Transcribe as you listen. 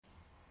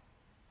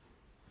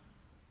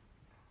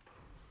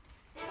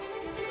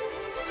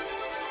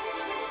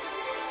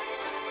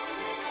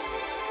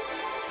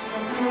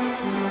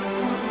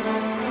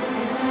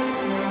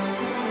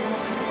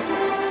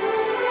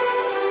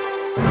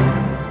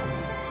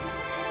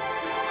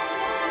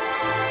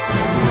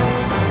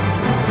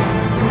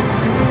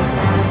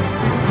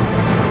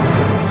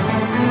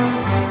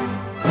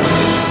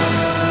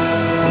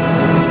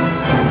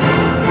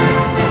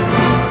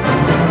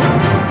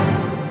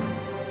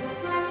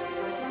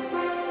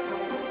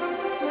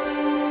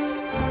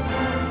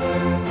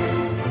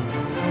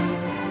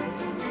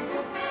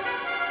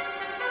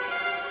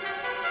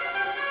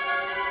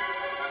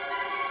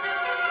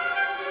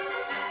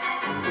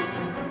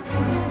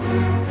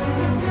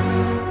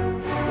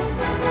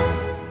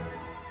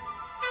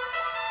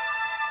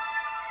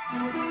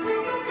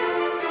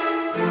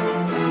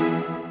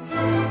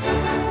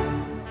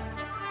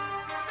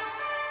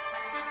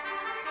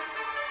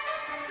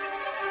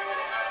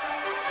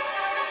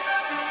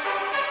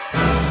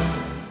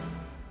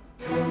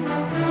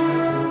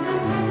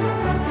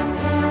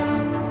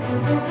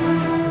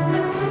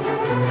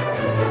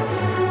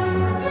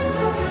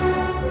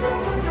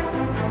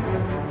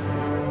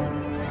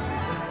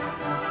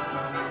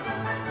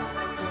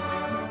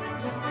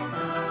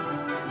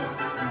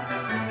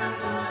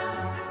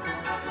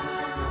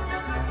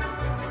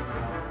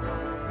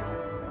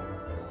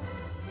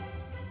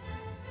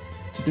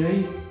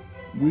Today,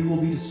 we will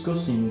be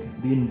discussing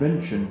the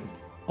invention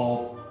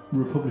of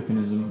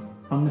republicanism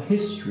and the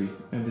history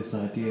of this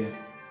idea.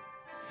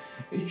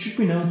 It should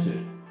be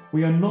noted,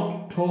 we are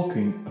not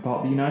talking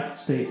about the United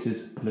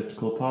States'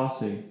 political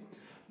party,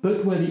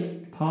 but where the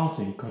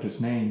party got its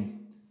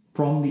name,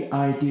 from the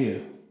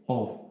idea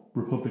of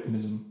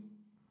republicanism.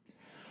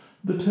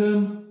 The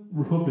term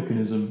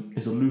republicanism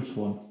is a loose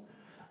one,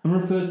 and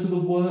refers to the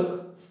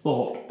work,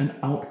 thought, and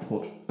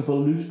output of a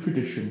loose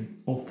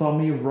tradition or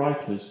family of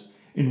writers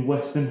in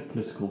Western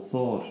political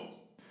thought.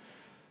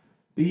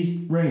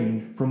 These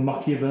range from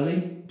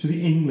Machiavelli to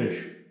the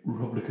English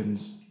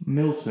republicans,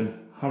 Milton,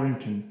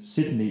 Harrington,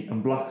 Sidney,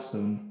 and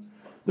Blackstone,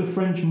 the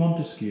French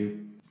Montesquieu,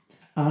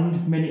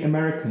 and many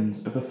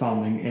Americans of the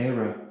founding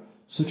era,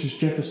 such as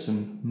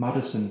Jefferson,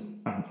 Madison,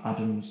 and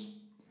Adams.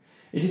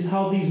 It is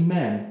how these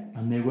men,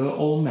 and they were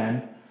all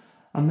men,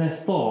 and their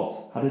thoughts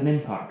had an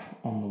impact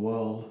on the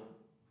world.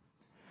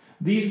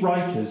 These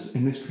writers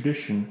in this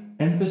tradition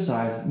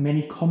emphasize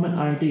many common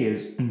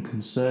ideas and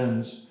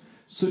concerns,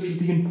 such as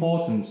the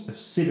importance of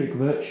civic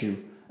virtue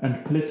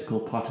and political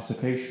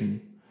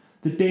participation,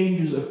 the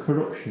dangers of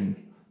corruption,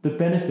 the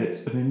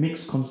benefits of a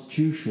mixed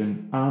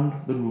constitution and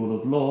the rule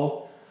of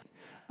law,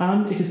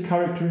 and it is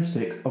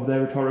characteristic of their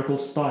rhetorical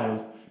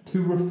style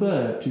to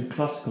refer to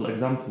classical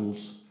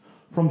examples,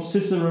 from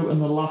Cicero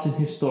and the Latin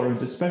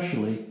historians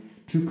especially,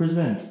 to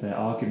present their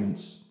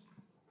arguments.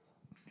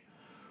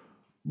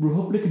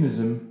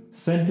 Republicanism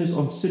centres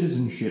on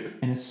citizenship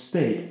in a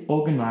state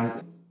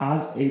organised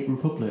as a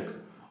republic,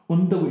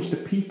 under which the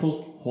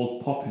people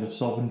hold popular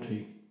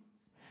sovereignty.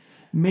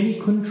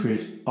 Many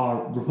countries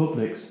are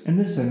republics in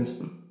the sense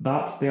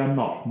that they are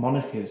not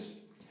monarchies,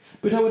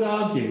 but I would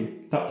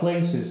argue that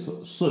places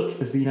such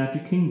as the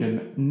United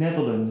Kingdom,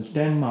 Netherlands,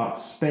 Denmark,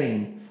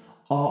 Spain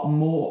are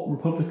more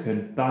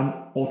republican than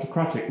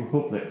autocratic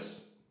republics.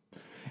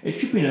 It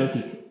should be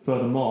noted,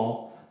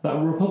 furthermore, that a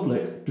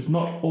republic does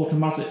not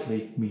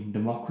automatically mean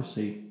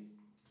democracy.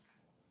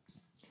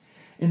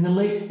 In the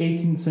late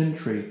 18th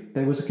century,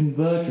 there was a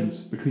convergence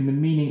between the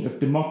meaning of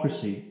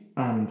democracy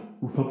and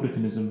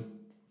republicanism.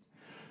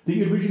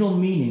 The original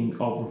meaning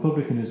of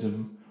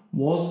republicanism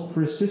was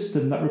for a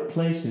system that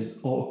replaces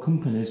or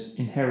accompanies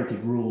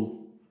inherited rule.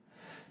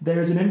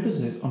 There is an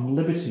emphasis on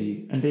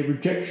liberty and a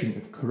rejection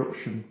of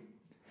corruption.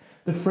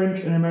 The French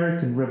and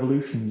American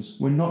revolutions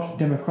were not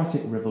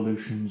democratic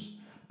revolutions,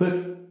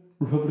 but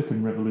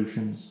republican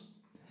revolutions.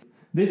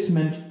 This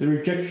meant the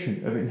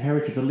rejection of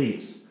inherited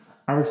elites,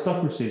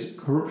 aristocracies,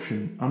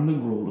 corruption, and the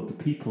rule of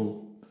the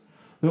people.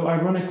 Though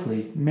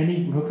ironically,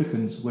 many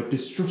republicans were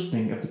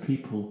distrusting of the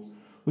people,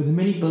 with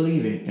many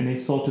believing in a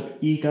sort of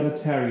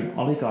egalitarian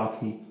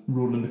oligarchy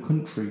ruling the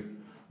country,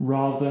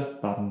 rather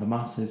than the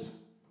masses.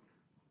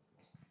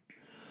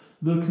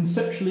 Though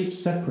conceptually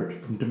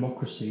separate from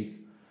democracy,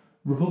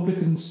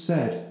 republicans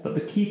said that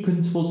the key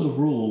principles of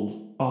rule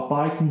are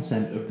by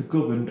consent of the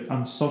governed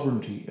and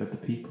sovereignty of the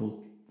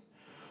people.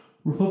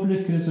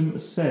 Republicanism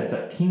said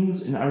that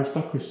kings and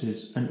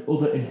aristocracies and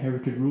other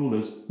inherited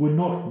rulers were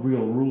not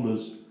real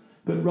rulers,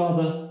 but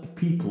rather the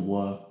people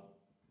were.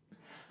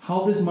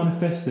 How this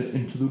manifested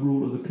into the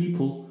rule of the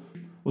people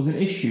was an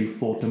issue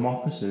for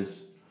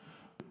democracies.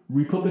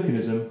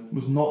 Republicanism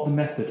was not the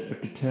method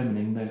of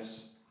determining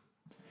this.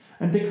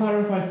 And to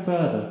clarify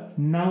further,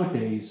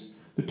 nowadays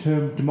the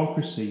term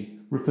democracy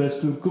refers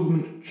to a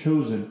government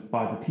chosen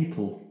by the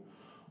people,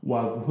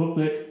 while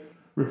republic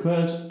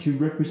refers to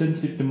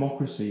representative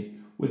democracy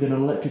with an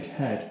elected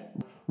head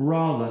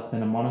rather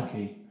than a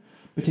monarchy.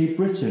 But a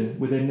Britain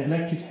with an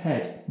elected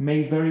head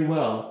may very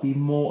well be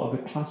more of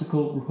a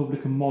classical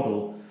republican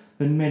model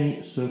than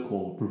many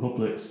so-called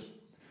republics,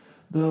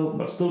 though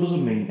that still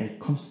doesn't mean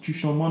a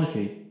constitutional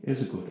monarchy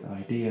is a good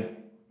idea.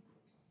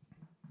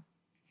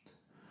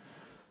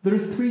 There are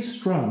three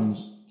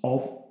strands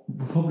of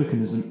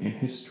republicanism in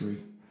history: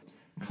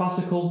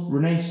 classical,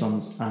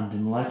 Renaissance, and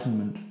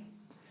Enlightenment.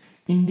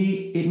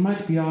 Indeed, it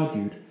might be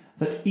argued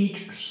that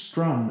each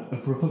strand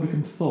of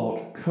republican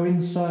thought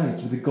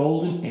coincides with the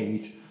golden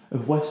age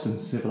of Western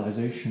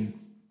civilization.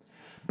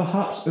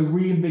 Perhaps a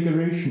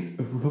reinvigoration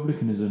of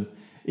republicanism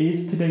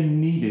is today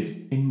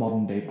needed in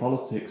modern-day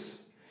politics,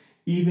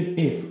 even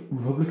if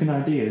republican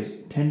ideas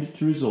tended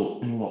to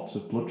result in lots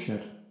of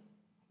bloodshed.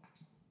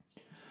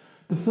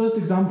 The first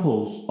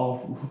examples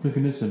of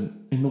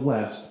republicanism in the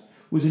West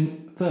was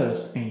in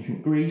first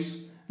ancient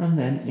Greece and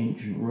then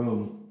ancient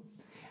Rome.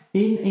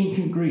 In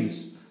ancient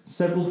Greece,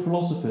 several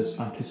philosophers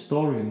and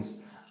historians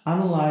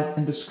analysed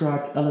and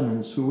described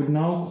elements we would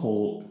now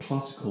call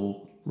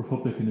classical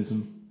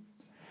republicanism.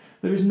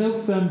 There is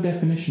no firm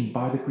definition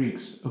by the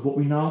Greeks of what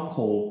we now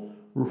call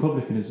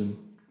republicanism,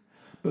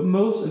 but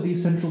most of the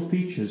essential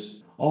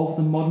features of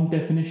the modern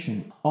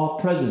definition are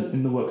present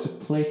in the works of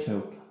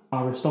Plato,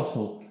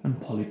 Aristotle,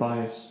 and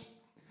Polybius.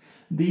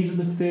 These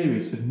are the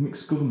theories of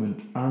mixed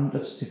government and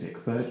of civic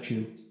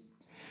virtue.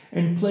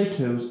 In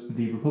Plato's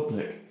The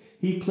Republic,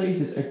 he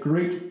places a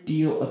great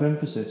deal of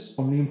emphasis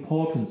on the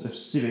importance of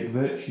civic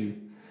virtue,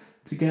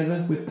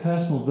 together with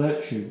personal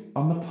virtue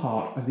on the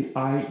part of the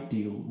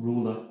ideal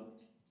ruler.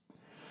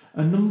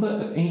 A number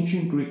of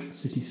ancient Greek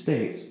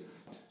city-states,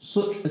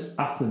 such as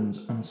Athens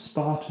and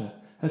Sparta,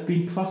 have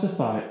been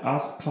classified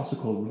as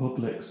classical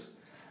republics,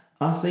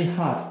 as they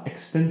had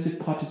extensive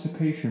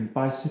participation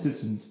by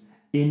citizens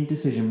in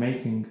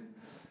decision-making,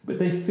 but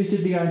they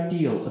fitted the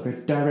ideal of a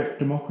direct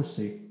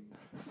democracy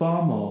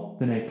far more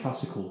than a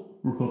classical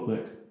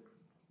republic.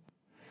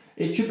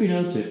 It should be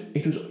noted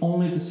it was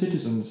only the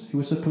citizens who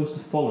were supposed to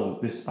follow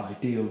this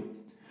ideal,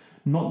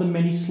 not the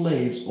many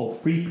slaves or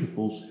free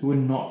peoples who were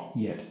not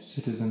yet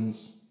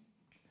citizens.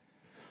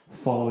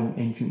 Following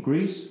ancient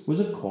Greece was,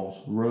 of course,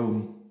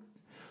 Rome.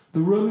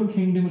 The Roman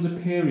kingdom was a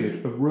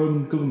period of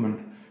Roman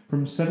government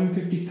from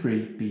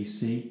 753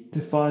 BC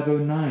to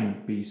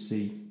 509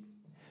 BC.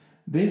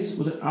 This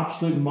was an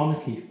absolute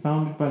monarchy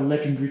founded by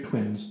legendary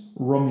twins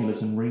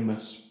Romulus and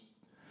Remus.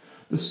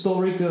 The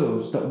story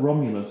goes that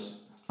Romulus,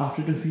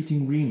 after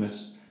defeating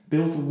Remus,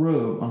 built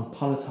Rome on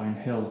Palatine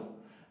Hill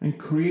and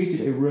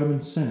created a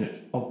Roman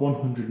Senate of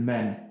 100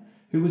 men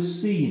who were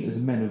seen as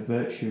men of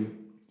virtue.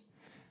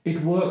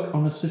 It worked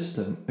on a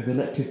system of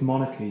elective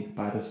monarchy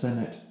by the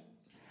Senate.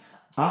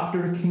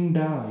 After a king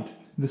died,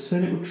 the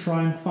Senate would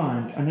try and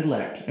find and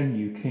elect a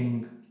new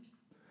king.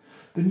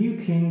 The new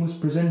king was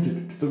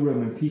presented to the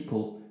Roman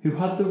people, who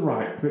had the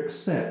right to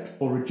accept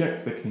or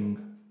reject the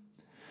king.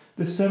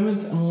 The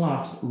seventh and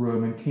last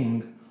Roman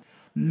king,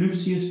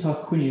 Lucius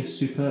Tarquinius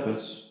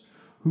Superbus,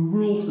 who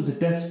ruled as a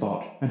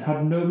despot and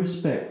had no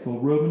respect for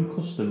Roman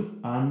custom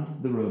and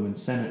the Roman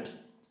Senate.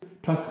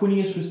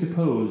 Tarquinius was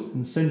deposed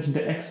and sent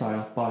into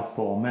exile by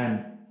 4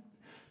 men.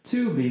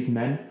 2 of these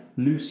men,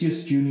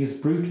 Lucius Junius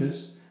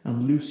Brutus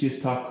and Lucius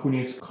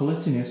Tarquinius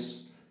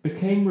Collatinus,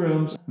 became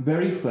Rome's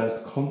very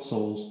first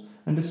consuls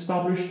and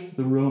established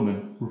the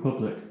Roman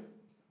Republic.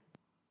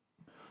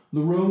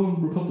 The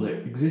Roman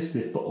Republic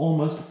existed for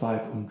almost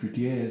 500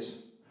 years.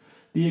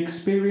 The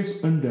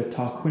experience under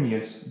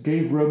Tarquinius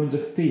gave Romans a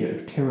fear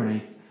of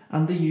tyranny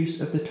and the use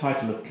of the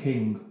title of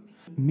king,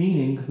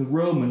 meaning the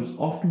Romans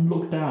often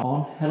looked down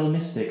on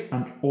Hellenistic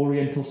and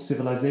Oriental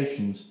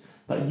civilizations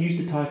that used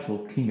the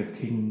title King of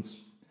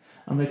Kings,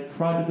 and they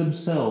prided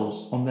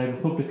themselves on their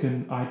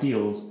republican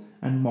ideals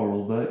and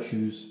moral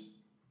virtues.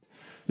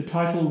 The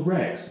title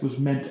Rex was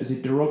meant as a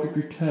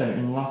derogatory term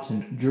in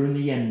Latin during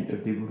the end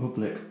of the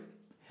Republic.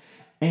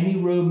 Any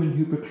Roman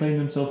who proclaimed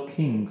himself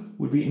king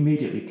would be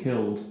immediately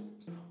killed.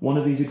 One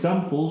of these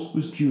examples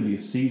was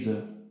Julius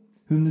Caesar,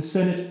 whom the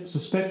Senate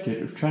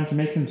suspected of trying to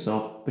make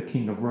himself the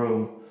king of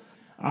Rome,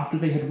 after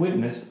they had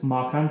witnessed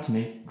Mark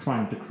Antony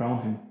trying to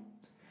crown him.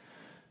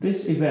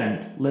 This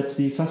event led to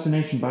the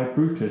assassination by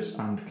Brutus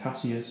and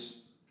Cassius.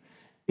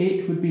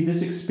 It would be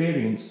this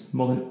experience,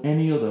 more than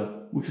any other,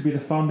 which would be the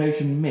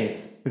foundation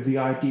myth of the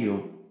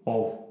ideal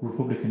of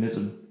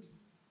republicanism.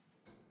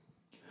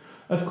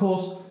 Of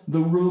course, the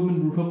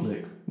Roman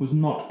Republic was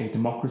not a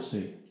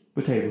democracy,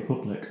 but a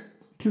republic.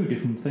 2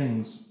 different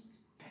things.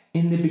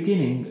 In the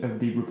beginning of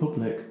the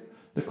Republic,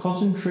 the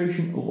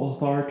concentration of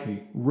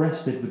authority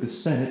rested with the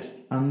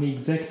Senate and the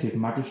executive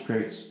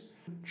magistrates,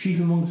 chief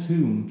amongst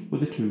whom were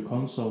the 2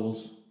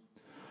 consuls.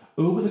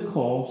 Over the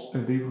course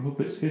of the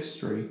Republic's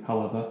history,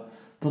 however,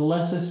 the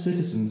lesser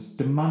citizens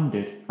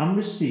demanded and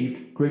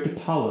received greater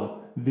power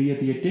via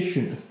the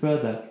addition of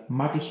further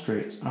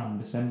magistrates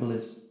and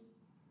assemblies.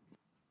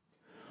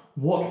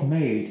 What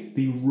made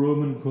the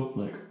Roman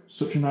Republic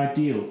such an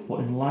ideal for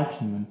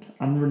Enlightenment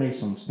and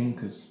Renaissance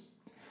thinkers?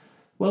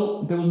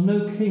 Well, there was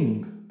no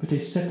king, but a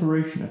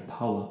separation of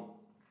power.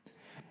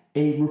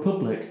 A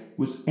republic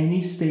was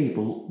any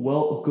stable,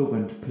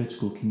 well-governed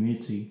political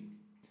community.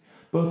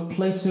 Both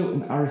Plato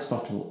and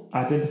Aristotle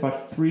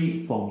identified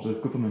 3 forms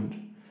of government: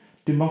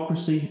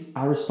 democracy,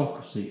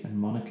 aristocracy, and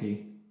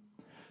monarchy.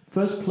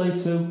 First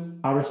Plato,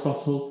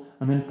 Aristotle,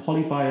 and then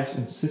Polybius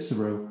and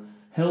Cicero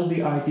held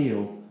the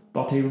ideal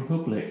that a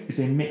republic is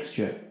a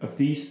mixture of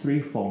these 3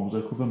 forms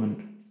of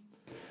government.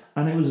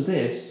 And it was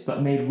this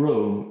that made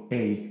Rome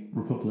a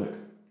republic.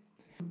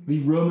 The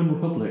Roman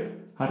Republic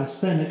had a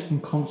senate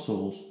and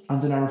consuls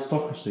and an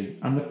aristocracy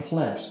and the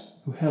plebs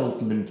who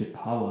held limited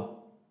power.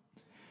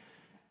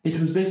 It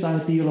was this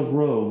ideal of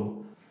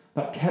Rome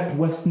that kept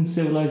Western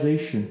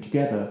civilization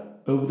together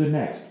over the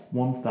next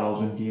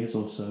 1,000 years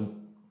or so.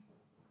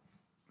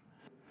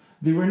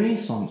 The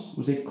Renaissance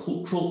was a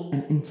cultural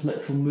and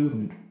intellectual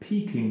movement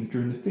peaking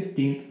during the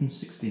 15th and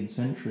 16th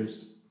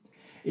centuries.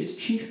 Its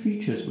chief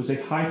features was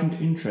a heightened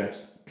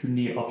interest to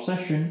near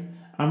obsession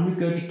and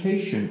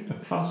regurgitation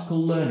of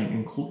classical learning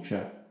and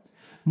culture,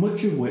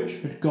 much of which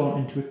had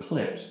gone into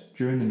eclipse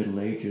during the Middle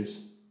Ages.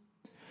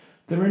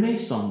 The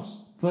Renaissance,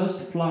 first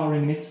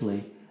flowering in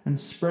Italy and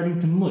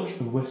spreading to much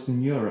of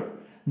Western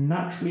Europe,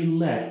 naturally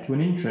led to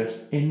an interest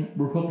in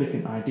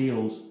republican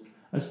ideals,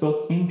 as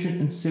both ancient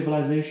and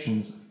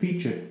civilizations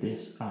featured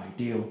this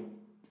ideal.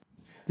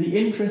 The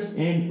interest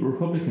in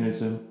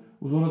republicanism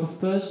was one of the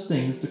first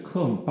things to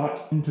come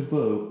back into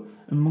vogue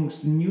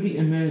amongst the newly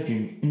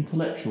emerging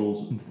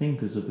intellectuals and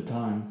thinkers of the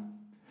time.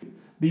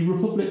 The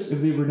republics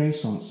of the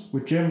Renaissance were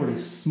generally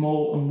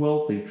small and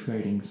wealthy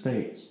trading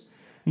states,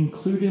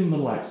 including the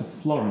likes of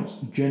Florence,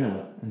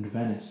 Genoa, and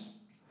Venice.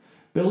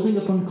 Building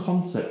upon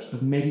concepts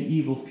of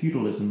medieval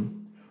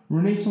feudalism,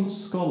 Renaissance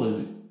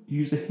scholars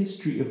used the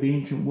history of the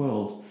ancient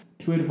world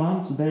to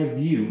advance their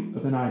view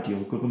of an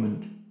ideal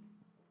government.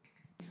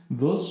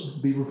 Thus,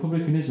 the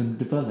republicanism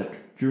developed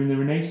during the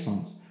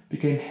Renaissance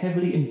became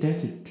heavily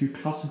indebted to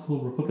classical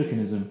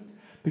republicanism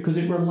because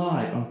it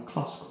relied on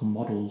classical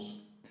models.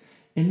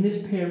 In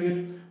this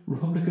period,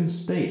 republican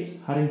states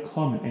had in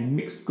common a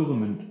mixed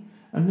government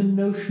and the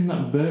notion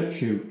that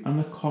virtue and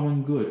the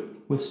common good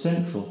were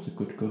central to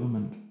good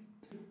government.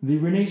 The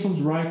Renaissance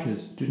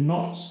writers did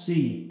not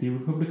see the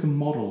republican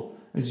model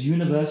as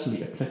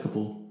universally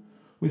applicable,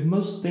 with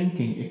most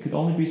thinking it could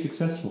only be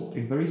successful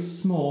in very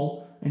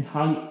small and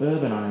highly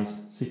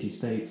urbanized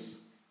city-states.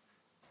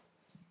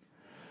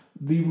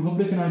 The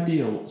republican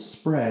ideal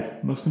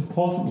spread most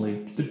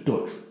importantly to the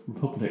Dutch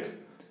Republic,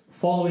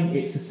 following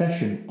its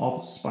secession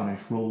of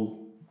Spanish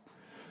rule.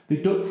 The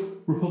Dutch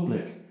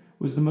Republic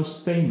was the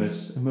most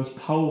famous and most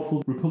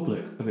powerful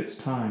republic of its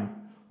time,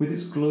 with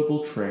its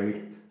global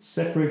trade,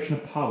 separation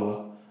of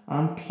power,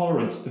 and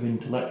tolerance of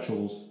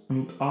intellectuals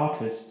and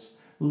artists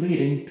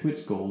leading to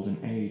its golden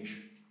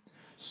age.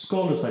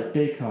 Scholars like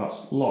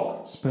Descartes,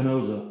 Locke,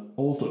 Spinoza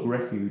all took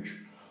refuge,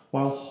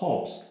 while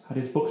Hobbes had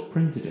his books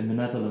printed in the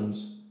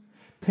Netherlands.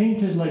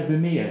 Painters like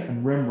Vermeer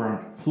and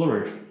Rembrandt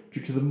flourished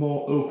due to the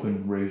more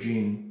open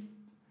regime.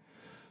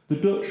 The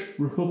Dutch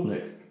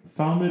Republic,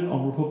 founded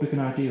on republican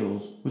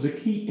ideals, was a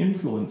key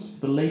influence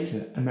for the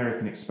later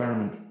American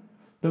experiment,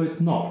 though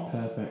it's not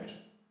perfect.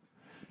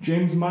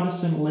 James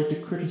Madison later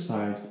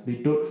criticised the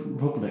Dutch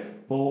Republic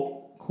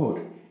for,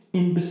 quote,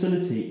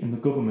 imbecility in the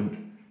government,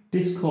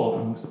 discord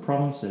amongst the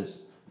provinces,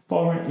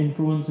 foreign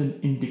influence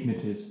and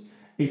indignities,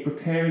 a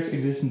precarious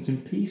existence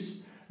in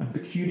peace, and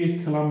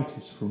peculiar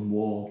calamities from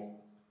war.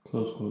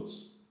 Close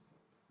quotes.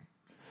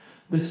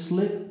 The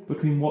slip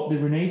between what the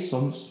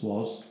Renaissance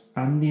was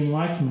and the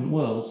Enlightenment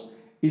worlds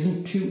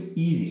isn't too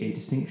easy a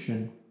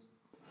distinction.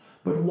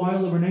 But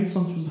while the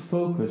Renaissance was the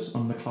focus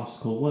on the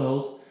classical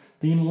world,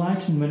 the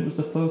Enlightenment was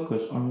the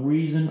focus on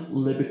reason,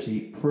 liberty,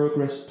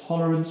 progress,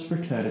 tolerance,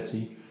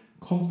 fraternity,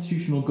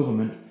 constitutional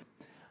government,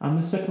 and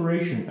the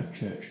separation of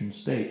church and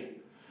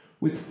state,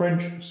 with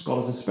French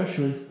scholars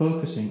especially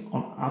focusing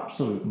on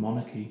absolute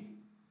monarchy.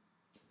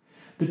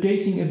 The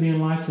dating of the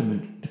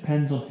Enlightenment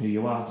depends on who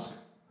you ask.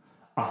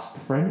 Ask the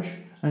French,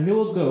 and they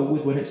will go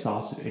with when it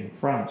started in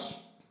France.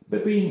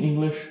 But being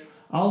English,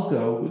 I'll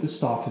go with the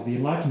start of the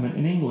Enlightenment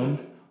in England,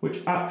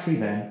 which actually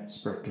then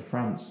spread to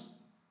France.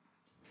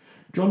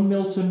 John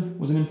Milton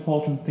was an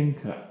important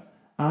thinker,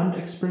 and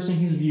expressing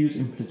his views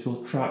in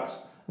political tracts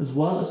as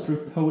well as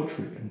through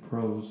poetry and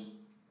prose.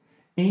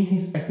 In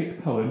his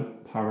epic poem,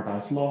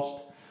 Paradise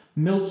Lost,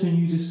 Milton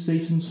uses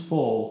Satan's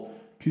fall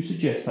to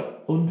suggest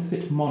that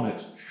unfit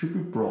monarchs should be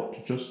brought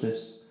to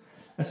justice,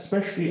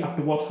 especially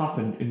after what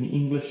happened in the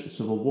English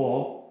Civil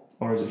War,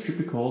 or as it should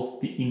be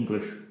called, the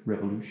English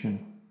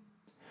Revolution.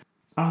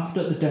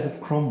 After the death of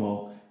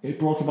Cromwell, it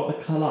brought about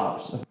the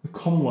collapse of the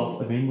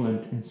Commonwealth of England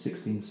in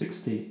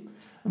 1660,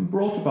 and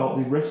brought about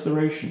the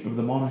restoration of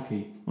the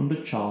monarchy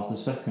under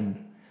Charles II,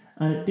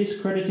 and it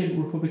discredited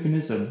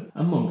republicanism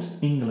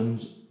amongst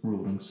England's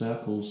ruling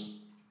circles.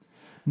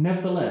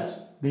 Nevertheless,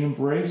 they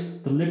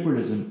embraced the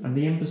liberalism and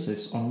the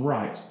emphasis on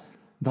rights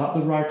that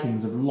the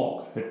writings of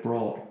Locke had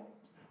brought,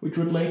 which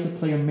would later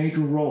play a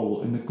major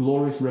role in the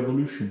Glorious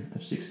Revolution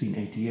of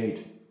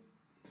 1688.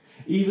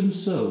 Even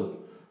so,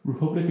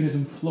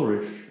 republicanism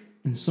flourished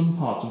in some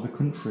parts of the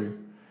country,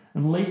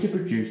 and later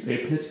produced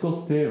a political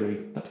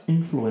theory that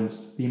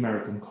influenced the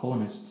American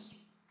colonists.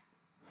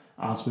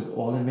 As with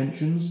all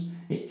inventions,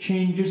 it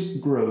changes,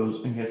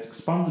 grows, and gets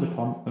expanded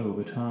upon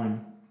over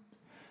time.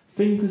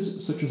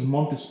 Thinkers such as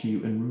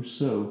Montesquieu and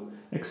Rousseau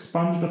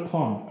expanded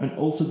upon and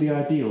altered the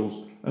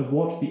ideals of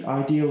what the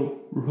ideal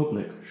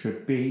republic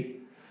should be,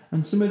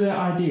 and some of their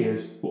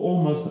ideas were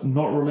almost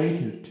not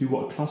related to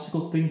what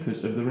classical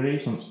thinkers of the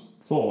Renaissance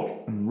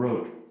thought and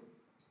wrote.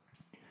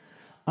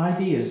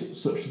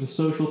 Ideas such as the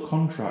social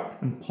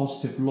contract and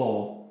positive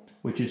law,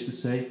 which is to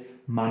say,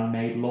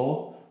 man-made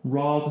law,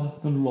 rather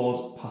than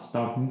laws passed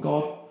down from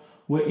God,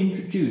 were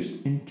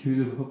introduced into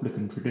the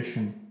republican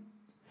tradition.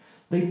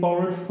 They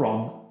borrowed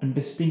from and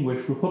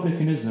distinguished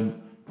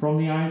republicanism from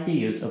the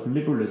ideas of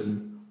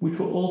liberalism, which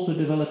were also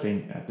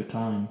developing at the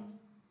time.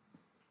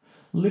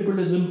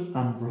 Liberalism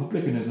and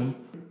republicanism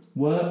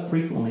were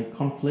frequently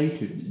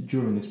conflated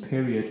during this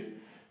period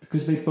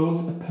because they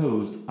both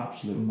opposed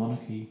absolute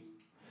monarchy.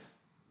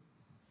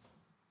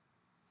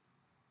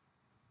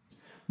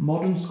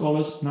 Modern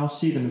scholars now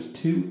see them as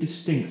two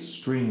distinct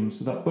streams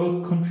that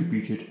both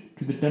contributed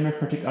to the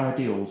democratic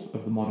ideals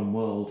of the modern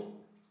world.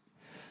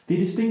 The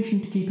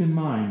distinction to keep in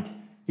mind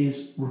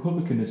is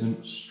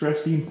republicanism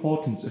stressed the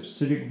importance of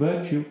civic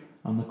virtue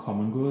and the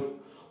common good,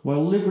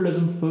 while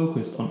liberalism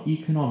focused on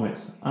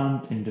economics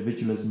and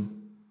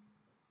individualism.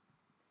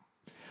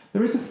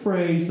 There is a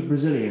phrase that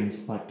Brazilians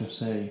like to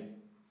say: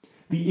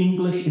 the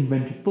English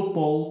invented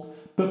football,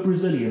 but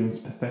Brazilians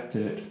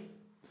perfected it.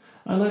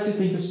 I like to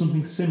think of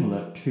something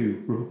similar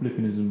to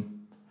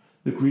republicanism.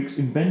 The Greeks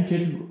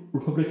invented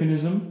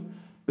republicanism,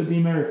 but the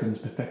Americans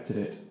perfected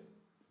it.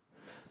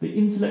 The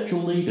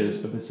intellectual leaders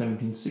of the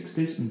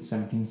 1760s and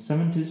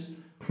 1770s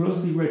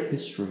closely read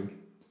history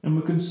and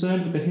were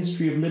concerned with the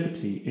history of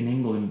liberty in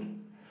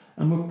England,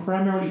 and were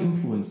primarily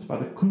influenced by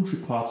the Country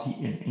Party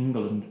in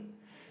England,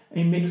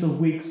 a mix of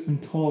Whigs and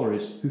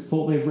Tories who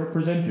thought they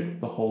represented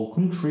the whole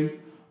country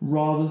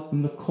rather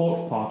than the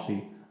Court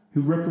Party, who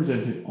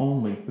represented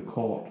only the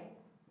court.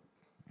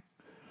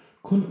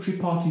 Country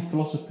Party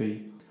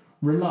philosophy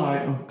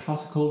relied on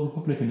classical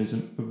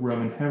republicanism of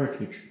Roman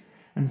heritage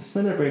and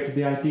celebrated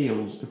the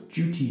ideals of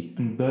duty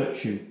and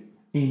virtue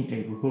in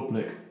a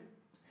republic.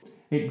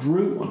 It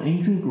drew on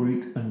ancient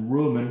Greek and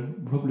Roman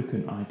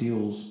republican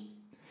ideals.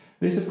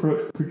 This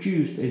approach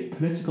produced a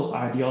political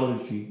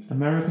ideology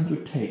Americans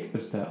would take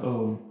as their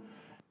own,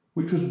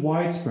 which was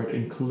widespread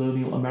in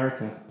colonial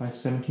America by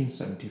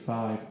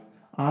 1775,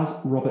 as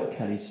Robert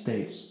Kelly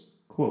states,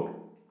 quote,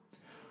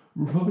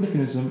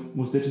 "Republicanism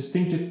was the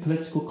distinctive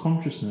political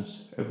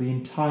consciousness of the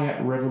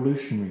entire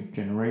revolutionary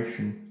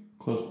generation."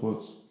 Close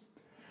quotes.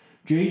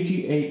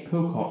 J.G.A.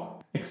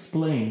 Pocock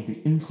explained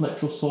the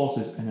intellectual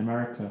sources in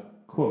America,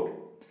 quote,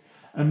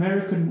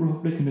 "American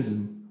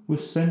republicanism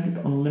was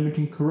centered on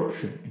limiting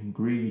corruption and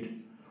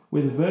greed,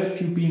 with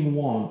virtue being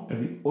one of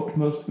the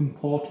utmost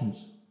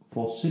importance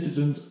for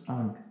citizens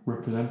and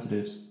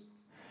representatives.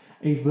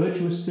 A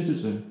virtuous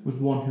citizen was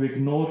one who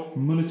ignored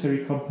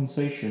military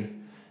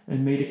compensation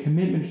and made a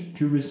commitment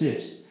to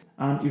resist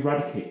and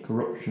eradicate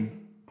corruption."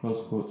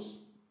 Close quotes.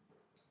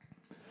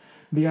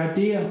 The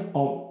idea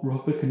of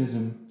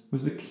republicanism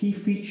was the key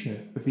feature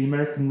of the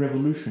American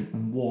Revolution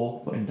and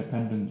War for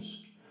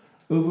Independence.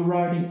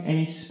 Overriding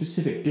any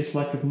specific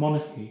dislike of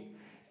monarchy,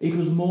 it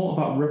was more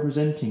about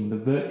representing the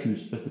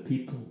virtues of the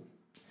people.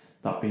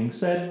 That being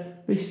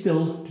said, they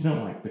still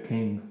didn't like the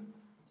king.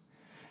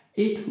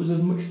 It was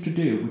as much to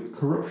do with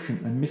corruption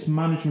and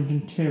mismanagement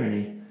and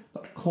tyranny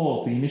that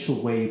caused the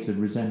initial waves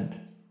of resent.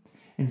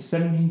 In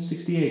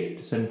 1768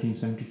 to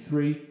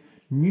 1773,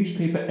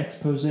 newspaper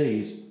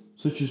exposés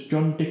such as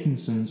John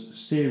Dickinson's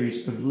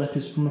series of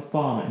Letters from a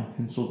Farmer in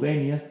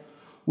Pennsylvania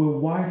were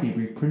widely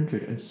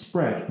reprinted and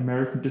spread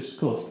American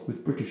disgust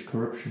with British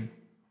corruption.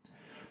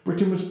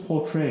 Britain was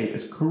portrayed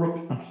as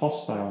corrupt and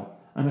hostile,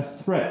 and a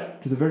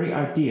threat to the very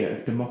idea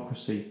of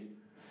democracy,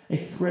 a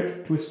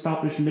threat to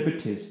established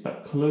liberties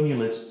that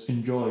colonialists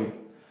enjoyed,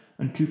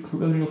 and to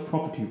colonial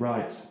property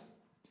rights.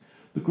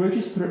 The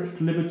greatest threat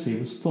to liberty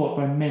was thought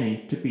by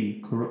many to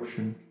be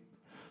corruption.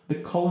 The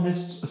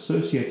colonists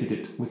associated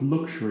it with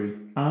luxury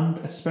and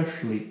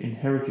especially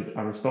inherited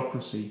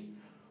aristocracy,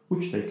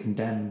 which they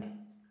condemned.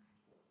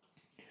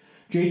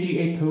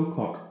 J.G.A.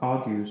 Pocock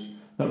argues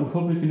that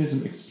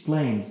republicanism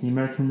explains the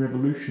American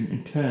Revolution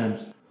in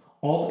terms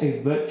of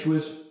a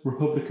virtuous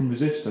republican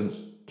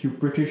resistance to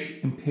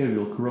British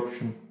imperial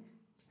corruption.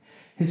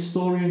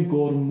 Historian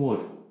Gordon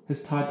Wood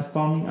has tied the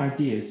founding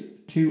ideas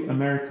to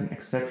American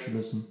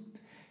exceptionalism.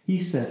 He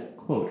said,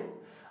 quote,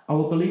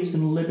 "Our beliefs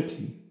in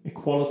liberty,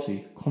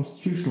 equality,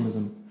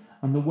 constitutionalism,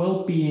 and the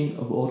well-being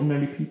of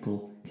ordinary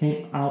people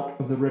came out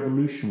of the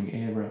revolutionary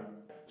era.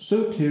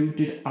 So too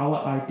did our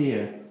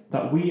idea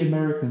that we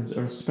Americans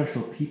are a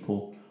special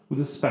people with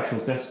a special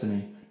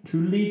destiny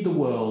to lead the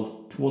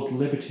world towards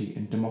liberty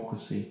and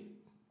democracy."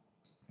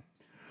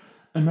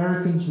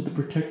 Americans were the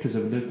protectors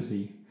of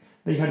liberty.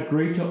 They had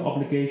greater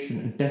obligation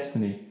and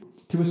destiny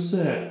to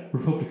assert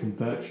republican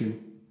virtue.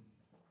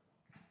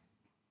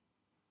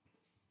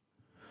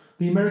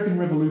 The American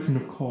Revolution,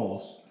 of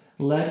course,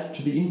 led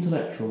to the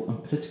intellectual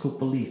and political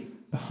belief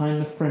behind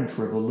the French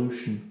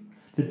Revolution,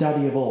 the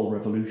daddy of all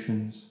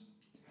revolutions.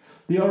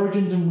 The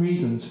origins and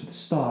reasons for the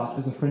start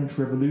of the French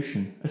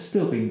Revolution are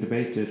still being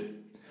debated,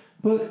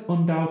 but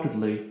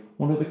undoubtedly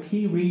one of the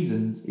key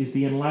reasons is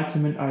the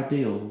Enlightenment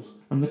ideals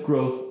and the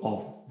growth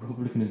of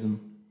republicanism.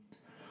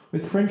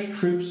 With French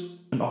troops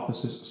and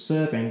officers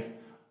serving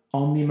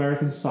on the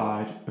American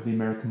side of the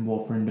American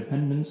War for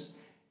Independence,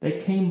 they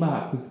came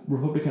back with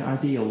republican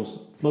ideals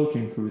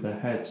floating through their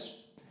heads.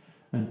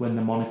 And when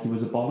the monarchy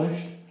was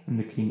abolished and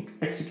the king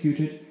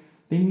executed,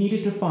 they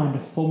needed to find a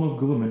form of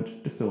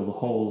government to fill the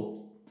hole.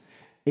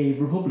 A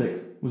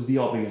republic was the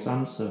obvious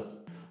answer,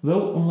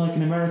 though unlike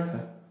in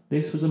America,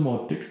 this was a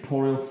more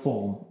dictatorial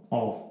form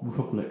of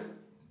republic.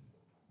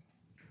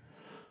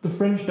 The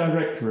French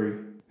Directory,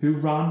 who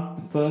ran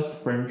the First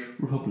French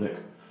Republic,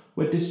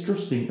 were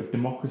distrusting of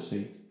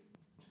democracy.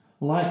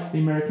 Like the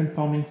American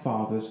founding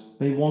fathers,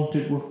 they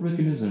wanted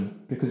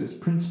republicanism because its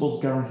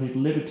principles guaranteed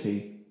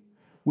liberty,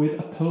 with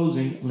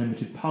opposing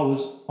limited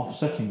powers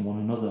offsetting one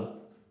another.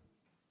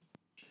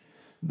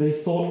 They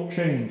thought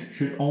change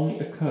should only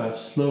occur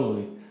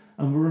slowly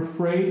and were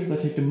afraid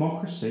that a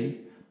democracy,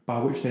 by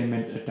which they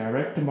meant a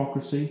direct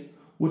democracy,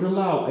 would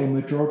allow a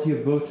majority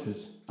of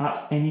voters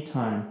at any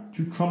time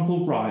to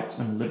trample rights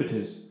and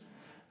liberties.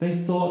 They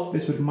thought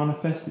this would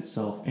manifest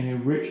itself in a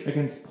rich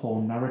against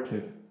poor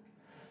narrative.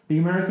 The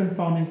American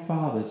founding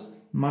fathers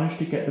managed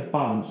to get the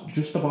balance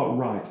just about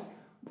right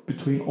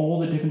between all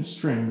the different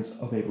strings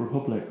of a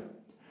republic,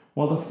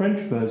 while the French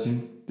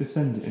version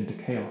descended into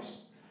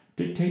chaos,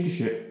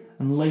 dictatorship,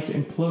 and later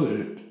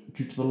imploded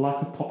due to the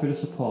lack of popular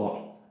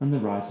support and the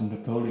rise of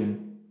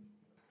Napoleon.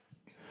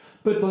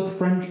 But both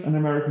French and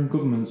American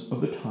governments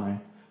of the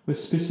time were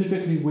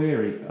specifically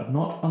wary of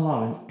not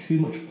allowing too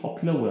much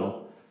popular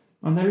will,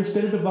 and there is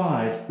still a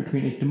divide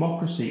between a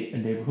democracy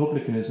and a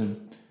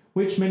republicanism,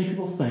 which many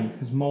people think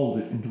has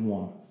moulded into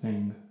one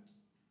thing.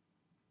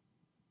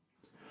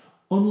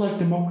 Unlike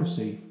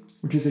democracy,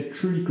 which is a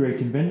truly great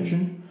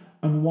invention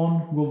and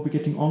one we'll be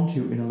getting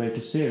onto in a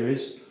later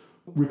series,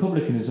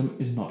 republicanism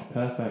is not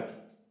perfect.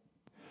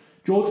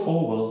 George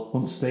Orwell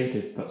once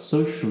stated that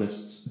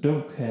socialists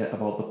don't care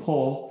about the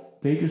poor,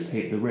 they just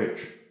hate the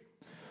rich.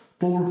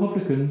 For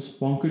Republicans,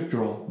 one could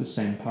draw the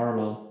same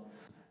parallel.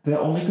 Their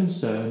only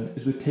concern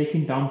is with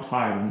taking down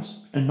tyrants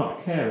and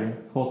not caring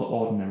for the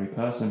ordinary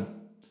person.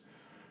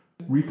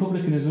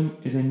 Republicanism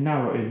is a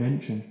narrow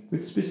invention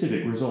with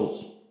specific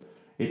results.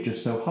 It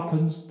just so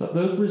happens that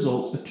those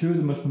results are two of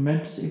the most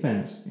momentous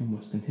events in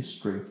Western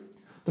history,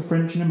 the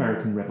French and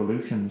American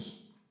Revolutions.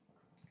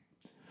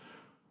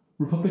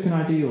 Republican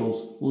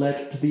ideals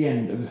led to the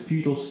end of the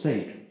feudal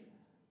state,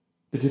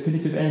 the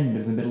definitive end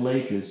of the Middle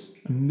Ages,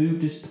 and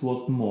moved us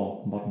towards the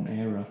more modern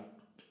era.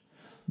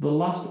 The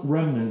last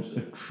remnants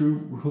of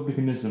true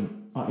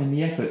republicanism are in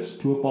the efforts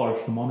to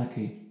abolish the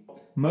monarchy,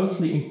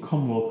 mostly in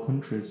Commonwealth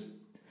countries.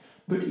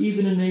 But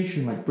even a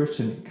nation like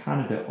Britain,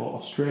 Canada, or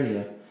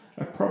Australia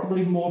are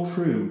probably more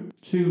true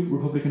to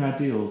republican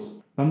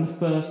ideals than the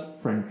first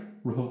French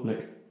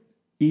Republic,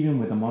 even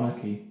with a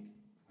monarchy.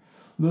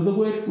 Though the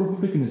word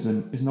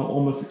republicanism is now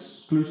almost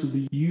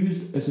exclusively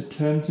used as a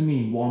term to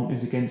mean one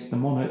is against the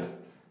monarch,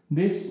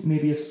 this may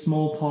be a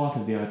small part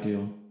of the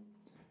ideal.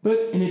 But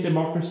in a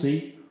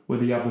democracy, where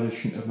the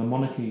abolition of the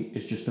monarchy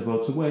is just a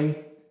vote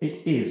away,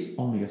 it is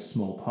only a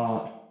small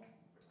part.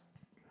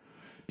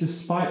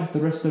 Despite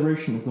the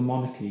restoration of the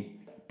monarchy,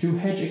 to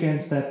hedge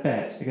against their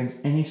bets against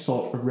any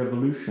sort of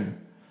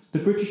revolution, the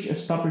British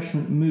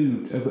establishment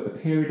moved over a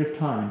period of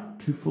time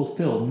to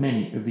fulfil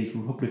many of these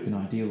republican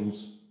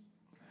ideals.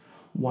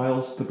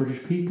 Whilst the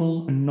British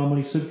people are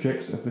nominally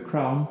subjects of the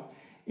Crown,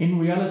 in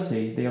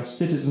reality they are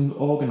citizens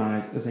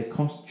organised as a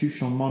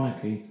constitutional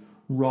monarchy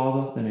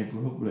rather than a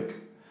republic,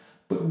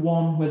 but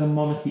one where the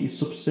monarchy is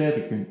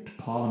subservient to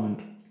Parliament,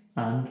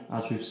 and,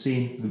 as we've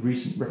seen with the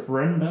recent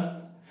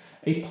referenda,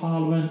 a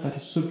Parliament that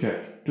is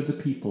subject to the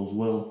people's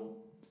will.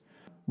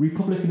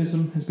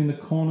 Republicanism has been the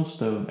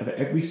cornerstone of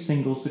every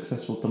single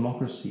successful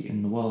democracy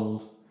in the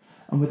world,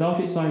 and without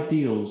its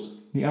ideals,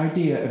 the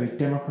idea of a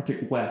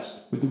democratic West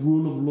with the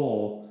rule of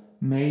law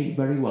may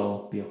very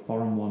well be a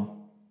foreign one.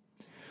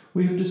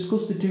 We have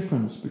discussed the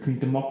difference between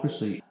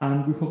democracy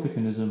and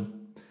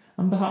republicanism,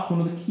 and perhaps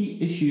one of the key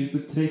issues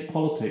with today's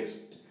politics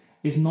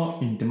is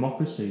not in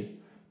democracy,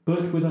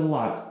 but with a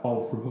lack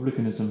of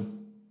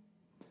republicanism.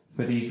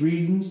 For these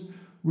reasons,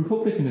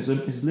 republicanism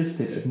is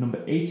listed at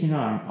number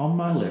 89 on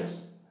my list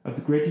of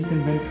the greatest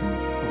inventions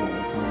of all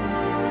time.